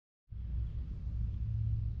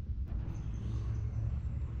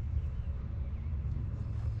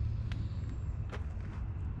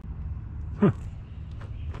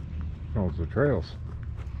the trails.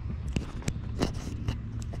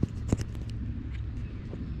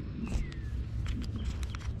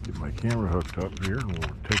 Get my camera hooked up here and we'll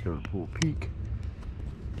take a little peek.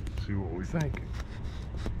 See what we think.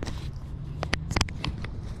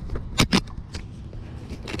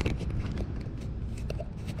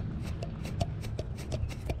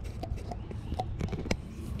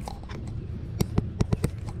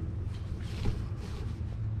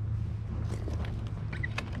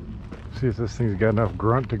 See if this thing's got enough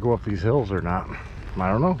grunt to go up these hills or not.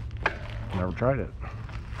 I don't know. Never tried it.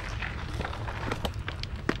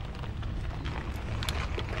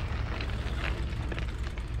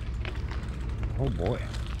 Oh boy.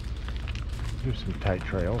 There's some tight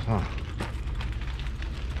trails, huh?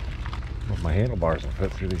 Well, my handlebars will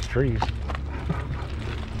fit through these trees.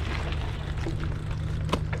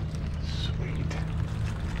 Sweet.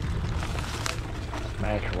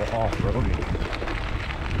 Natural off-roading.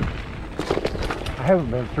 I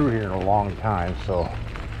haven't been through here in a long time, so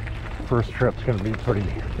first trip's gonna be pretty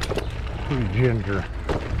ginger.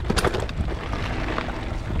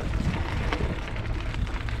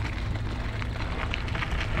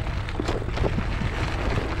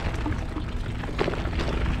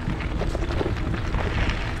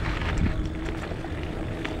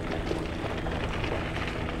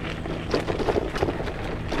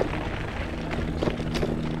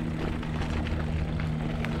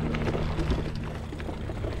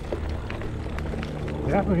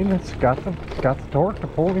 Yeah, I mean, it's got the torque to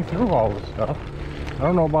pull me through all this stuff. I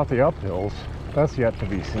don't know about the uphills. That's yet to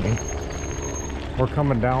be seen. We're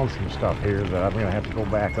coming down some stuff here that I'm gonna have to go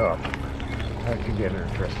back up. That could get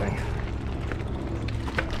interesting.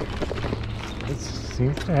 It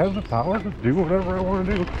seems to have the power to do whatever I want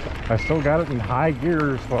to do. I still got it in high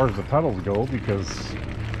gear as far as the pedals go because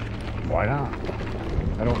why not?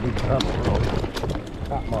 I don't need the pedals really.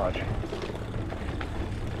 Not much.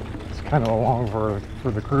 Kind of along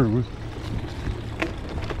for the cruise.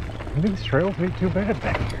 These trails ain't too bad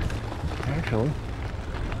back here, actually.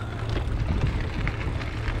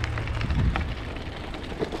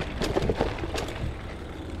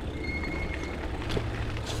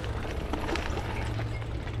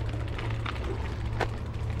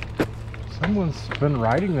 Someone's been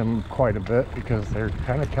riding them quite a bit because they're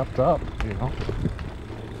kind of kept up, you know.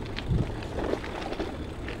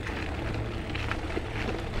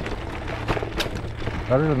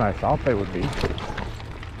 Better than I thought they would be. I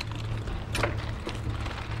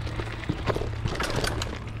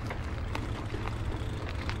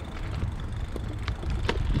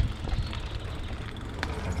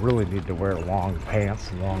really need to wear long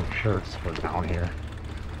pants and long shirts for down here.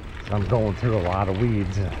 I'm going through a lot of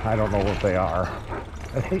weeds and I don't know what they are.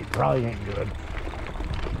 They probably ain't good.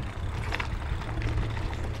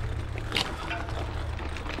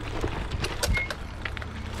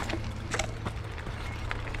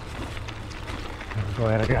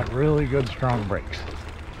 Glad I got really good strong brakes.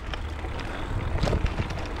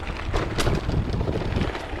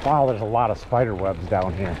 Wow, there's a lot of spider webs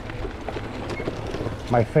down here.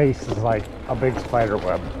 My face is like a big spider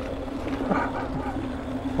web.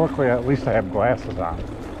 Luckily, at least I have glasses on.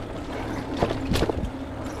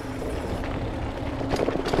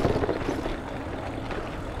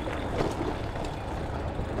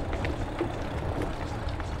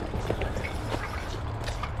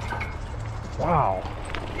 Wow.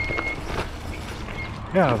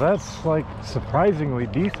 Yeah, that's like surprisingly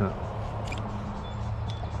decent.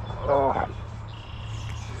 Oh,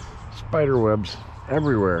 spider webs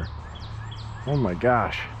everywhere. Oh my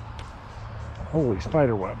gosh. Holy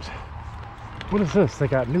spider webs. What is this? They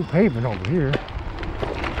got new pavement over here.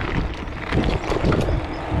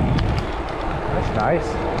 That's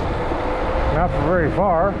nice. Not for very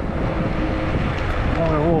far.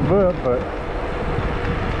 Only a little bit, but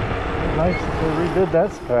nice that they redid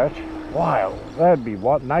that stretch. Wow, that'd be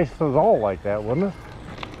what nice if it was all like that, wouldn't it?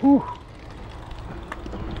 Whew.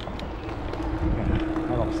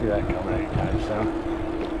 Yeah, I don't see that coming anytime soon.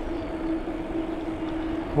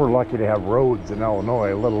 We're lucky to have roads in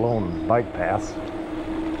Illinois, let alone bike paths.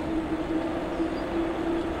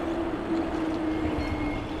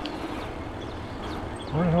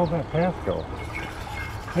 Where the hell did that path go?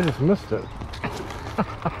 I just missed it.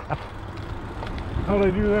 How'd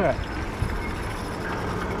I do that?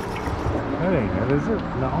 That ain't it, is it?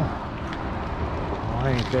 No. Well, I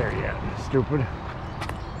ain't there yet. Stupid.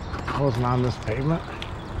 I wasn't on this pavement.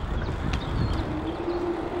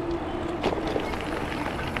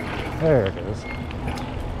 There it is.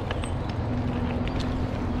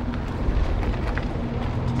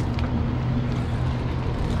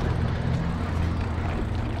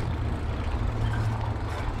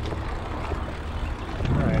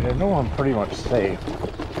 know I'm pretty much safe.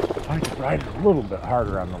 I could ride it a little bit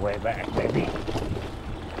harder on the way back, maybe.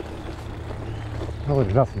 Well,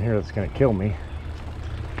 there's nothing here that's going to kill me.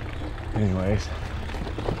 Anyways.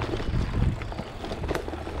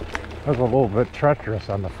 That was a little bit treacherous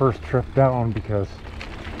on the first trip down because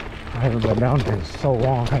I haven't been down here in so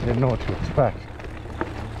long, I didn't know what to expect.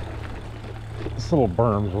 This little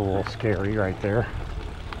berm's a little scary right there.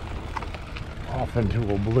 Off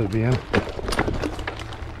into oblivion.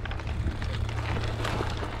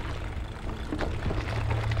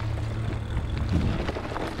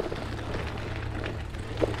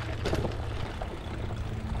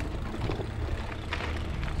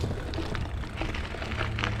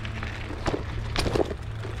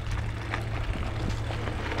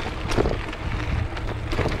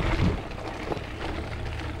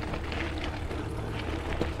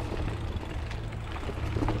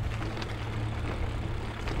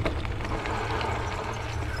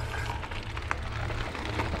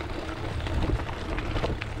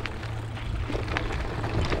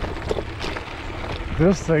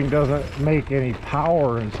 This thing doesn't make any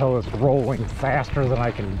power until it's rolling faster than I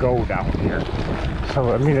can go down here.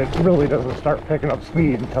 So, I mean, it really doesn't start picking up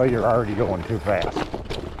speed until you're already going too fast.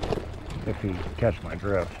 If you catch my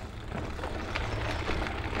drift.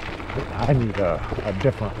 I need a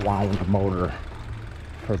different wound motor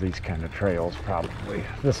for these kind of trails, probably.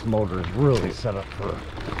 This motor is really set up for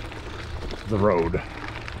the road,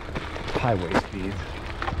 highway speeds.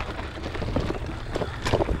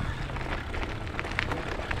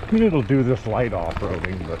 I mean, it'll do this light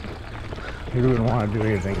off-roading, but you wouldn't want to do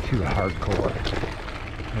anything too hardcore,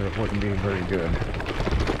 or it wouldn't be very good.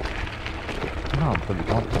 Oh, I'm pretty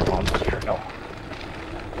comfortable on this trail.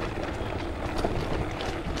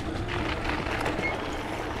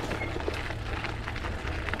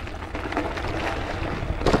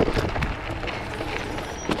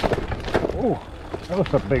 Oh, that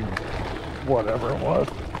was a big whatever it was.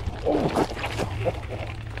 Oh.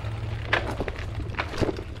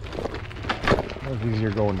 It was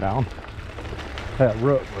easier going down. That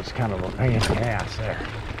root was kind of a pain in the ass there.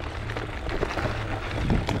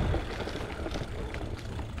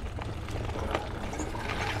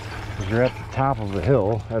 Because you're at the top of the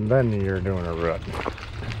hill and then you're doing a root.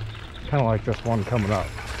 Kind of like this one coming up.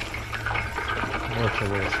 It looks a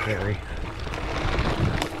little scary.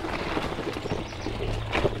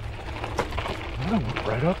 I went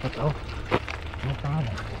right up it though. No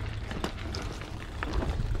problem.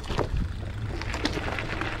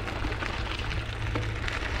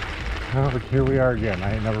 Oh, but here we are again.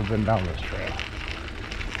 I ain't never been down this trail.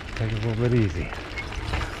 Take it a little bit easy.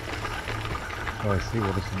 So I see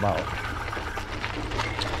what it's about.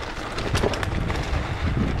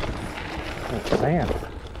 Oh, sand.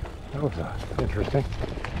 That was interesting.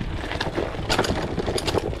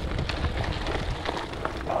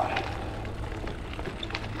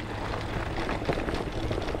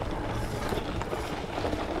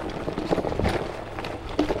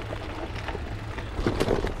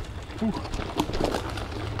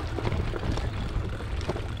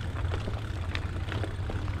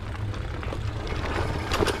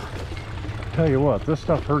 Tell you what, this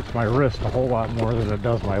stuff hurts my wrist a whole lot more than it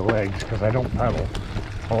does my legs because I don't pedal.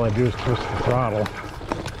 All I do is twist the throttle.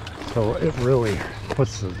 So it really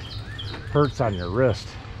hurts on your wrist.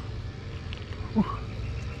 Whew.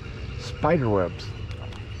 Spider webs.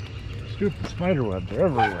 Stupid spider webs are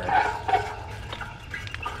everywhere.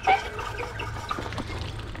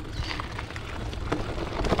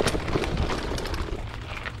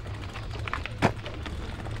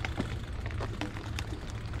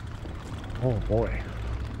 Oh boy,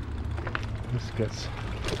 this gets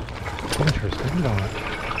interesting, don't it?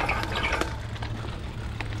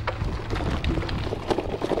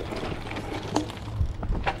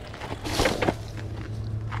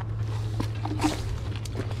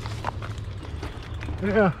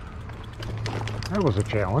 Yeah, that was a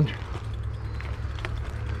challenge.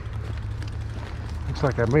 Looks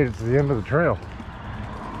like I made it to the end of the trail.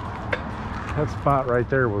 That spot right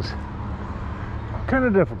there was kind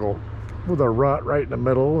of difficult, with a rut right in the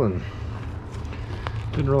middle, and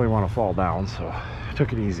didn't really want to fall down, so I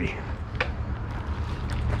took it easy.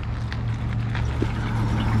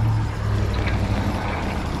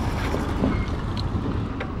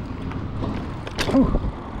 Whew.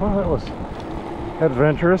 Well, that was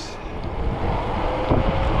adventurous.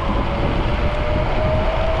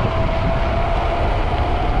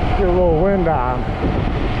 Get a little wind on.